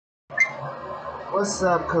What's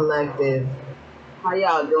up, collective? How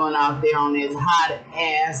y'all doing out there on this hot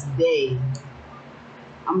ass day?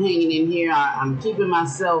 I'm hanging in here. I'm keeping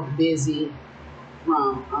myself busy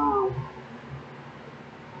from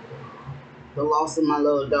the loss of my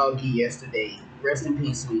little doggy yesterday. Rest in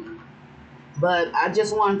peace, sweetie. But I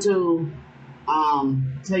just want to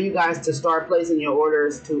tell you guys to start placing your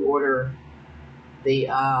orders to order the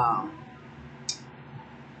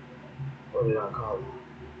what did I call it?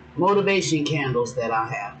 Motivation candles that I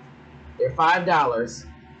have. They're $5.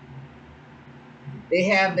 They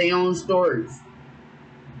have their own stories.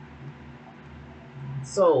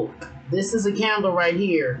 So this is a candle right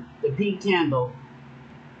here. The pink candle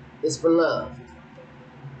is for love.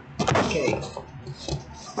 Okay.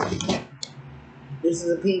 This is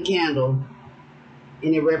a pink candle,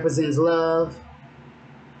 and it represents love,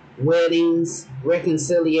 weddings,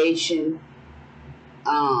 reconciliation.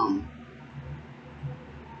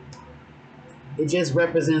 It just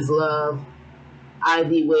represents love.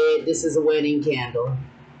 Ivy wed. This is a wedding candle.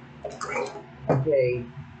 Okay.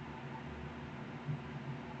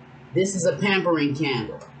 This is a pampering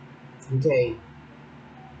candle. Okay.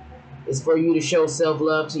 It's for you to show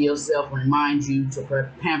self-love to yourself and remind you to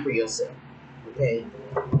pamper yourself. Okay.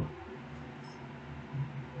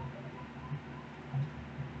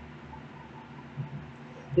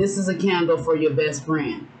 This is a candle for your best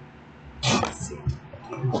friend. Let's see.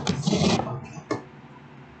 Okay.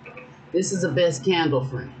 This is a best candle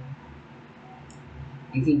friend.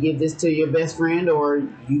 You can give this to your best friend or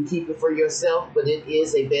you keep it for yourself, but it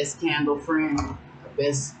is a best candle friend, a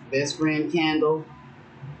best friend candle.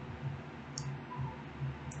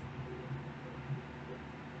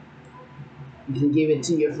 You can give it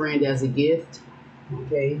to your friend as a gift.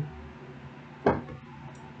 Okay. I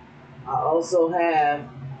also have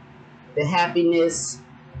the happiness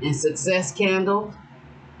and success candle.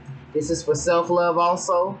 This is for self-love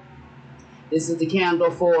also. This is the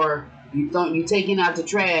candle for you taking out the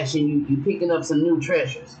trash and you picking up some new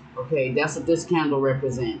treasures. Okay, that's what this candle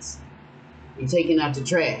represents. You're taking out the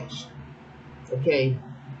trash. Okay.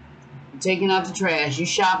 You're taking out the trash, you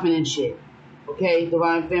shopping and shit. Okay,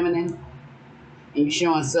 Divine Feminine. And you're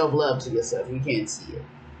showing self-love to yourself. You can't see it.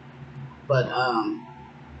 But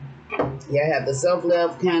yeah, I have the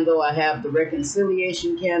self-love candle, I have the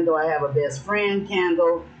reconciliation candle, I have a best friend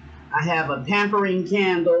candle, I have a pampering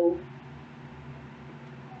candle.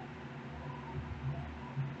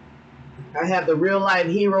 I have the real life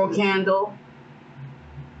hero candle.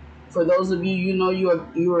 For those of you, you know you are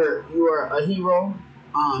a hero.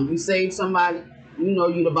 You saved somebody. You know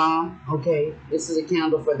you the bomb. Okay, this is a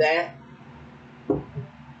candle for that.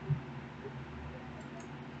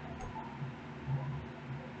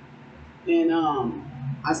 And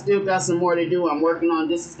I still got some more to do. I'm working on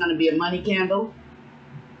this. Is going to be a money candle,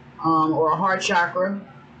 or a heart chakra.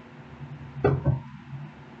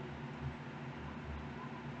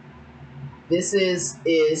 This is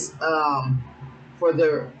for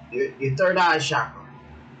your third eye chakra.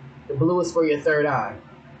 The blue is for your third eye.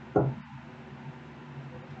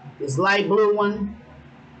 This light blue one,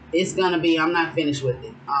 it's gonna be. I'm not finished with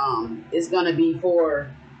it. It's gonna be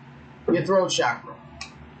for your throat chakra.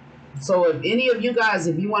 So if any of you guys,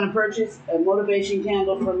 if you want to purchase a motivation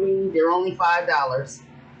candle from me, they're only $5.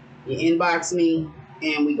 You inbox me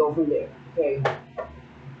and we go from there. Okay.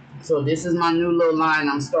 So this is my new little line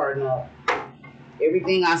I'm starting up.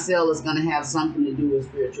 Everything I sell is going to have something to do with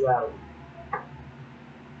spirituality.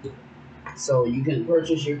 So you can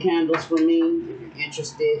purchase your candles from me if you're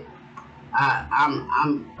interested.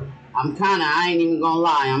 I'm kind of, I ain't even going to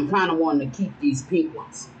lie, I'm kind of wanting to keep these pink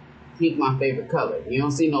ones. Pink my favorite color. You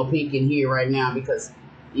don't see no pink in here right now because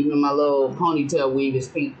even my little ponytail weave is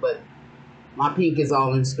pink, but my pink is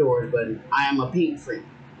all in storage, but I am a pink freak.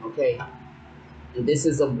 Okay. And this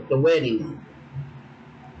is the wedding one.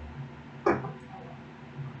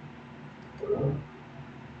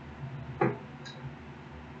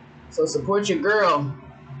 So support your girl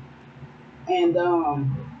and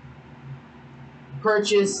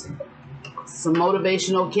purchase some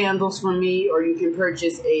motivational candles from me, or you can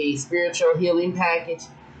purchase a spiritual healing package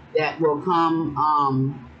that will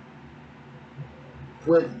come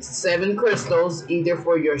with 7 crystals, either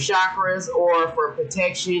for your chakras or for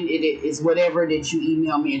protection. It is whatever that you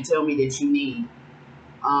email me and tell me that you need.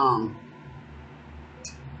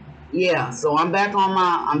 Yeah, so I'm back,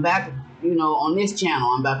 you know, on this channel.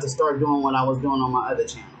 I'm about to start doing what I was doing on my other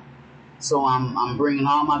channel. So I'm bringing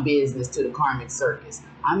all my business to the Karmic Circus.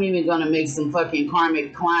 I'm even gonna make some fucking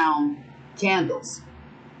Karmic clown candles.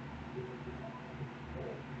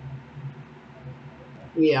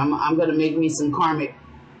 Yeah, I'm gonna make me some karmic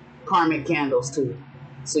candles too.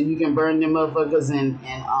 so you can burn them motherfuckers and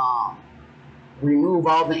remove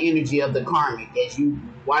all the energy of the karmic. As you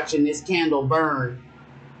watching this candle burn,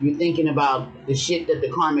 you're thinking about the shit that the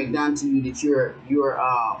karmic done to you that you're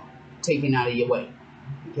taking out of your way.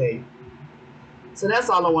 Okay. So that's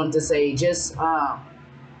all I wanted to say. Just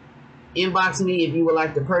inbox me if you would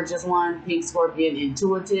like to purchase one. Pink Scorpion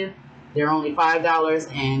Intuitive. They're only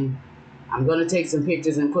 $5, and I'm gonna take some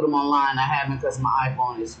pictures and put them online. I haven't because my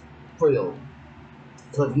iPhone is filled.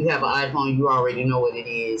 So if you have an iPhone, you already know what it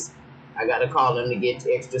is. I gotta call them to get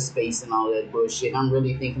extra space and all that bullshit. I'm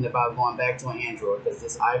really thinking about going back to an Android because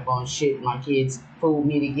this iPhone shit my kids fooled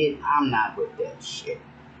me to get. I'm not with that shit.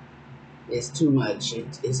 It's too much.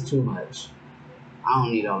 It's too much. I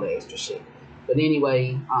don't need all the extra shit. But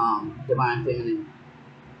anyway, Divine Feminine,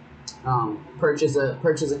 purchase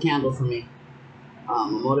a candle for me. A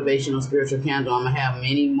motivational spiritual candle. I'm gonna have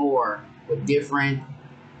many more with different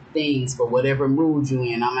things for whatever mood you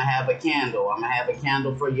in. I'm gonna have a candle. I'm gonna have a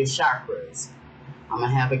candle for your chakras. I'm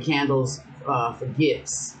gonna have a candles for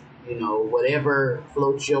gifts. You know, whatever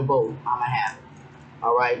floats your boat, I'm gonna have it.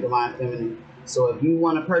 All right, Divine Feminine. So if you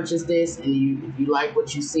want to purchase this and if you like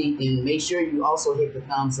what you see, then make sure you also hit the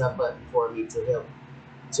thumbs up button for me to help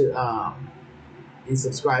and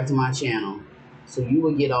subscribe to my channel, so you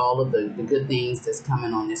will get all of the good things that's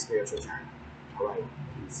coming on this spiritual journey. All right,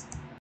 peace.